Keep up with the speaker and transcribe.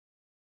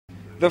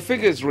The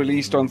figures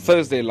released on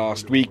Thursday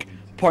last week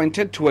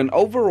pointed to an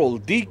overall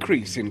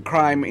decrease in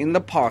crime in the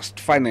past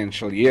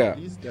financial year.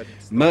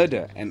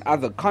 Murder and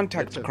other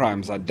contact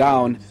crimes are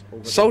down,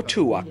 so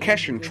too are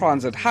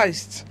cash-in-transit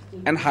heists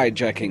and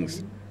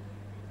hijackings.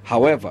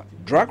 However,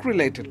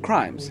 drug-related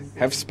crimes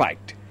have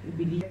spiked.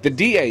 The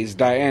DA's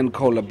Diane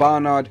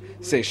Kohler-Barnard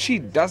says she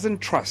doesn't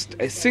trust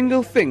a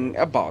single thing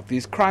about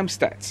these crime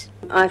stats.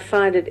 I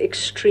find it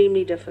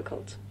extremely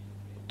difficult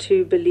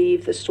to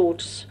believe the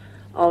sorts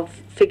of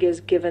figures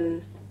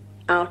given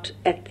out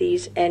at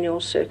these annual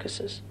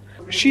circuses.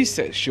 She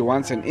says she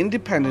wants an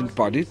independent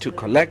body to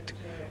collect,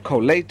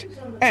 collate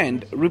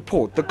and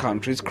report the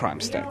country's crime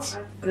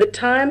stats. The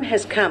time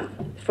has come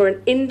for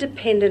an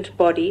independent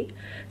body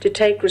to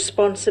take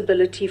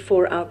responsibility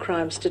for our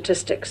crime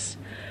statistics.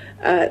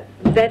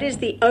 That is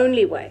the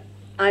only way,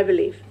 I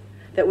believe,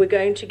 that we're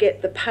going to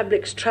get the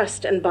public's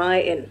trust and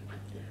buy-in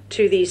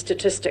to these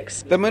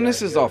statistics. The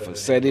Minister's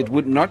office said it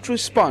would not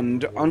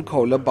respond on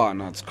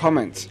Kohler-Barnard's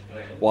comments,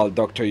 while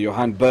Dr.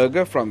 Johan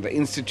Berger from the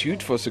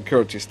Institute for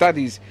Security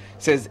Studies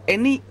says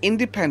any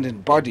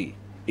independent body,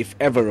 if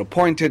ever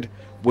appointed,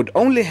 would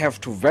only have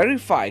to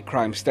verify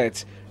crime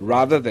stats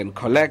rather than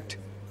collect,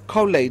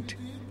 collate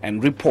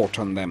and report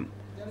on them.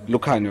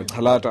 Lukhanyo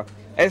Chalata,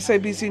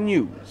 SABC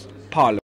News, Parliament.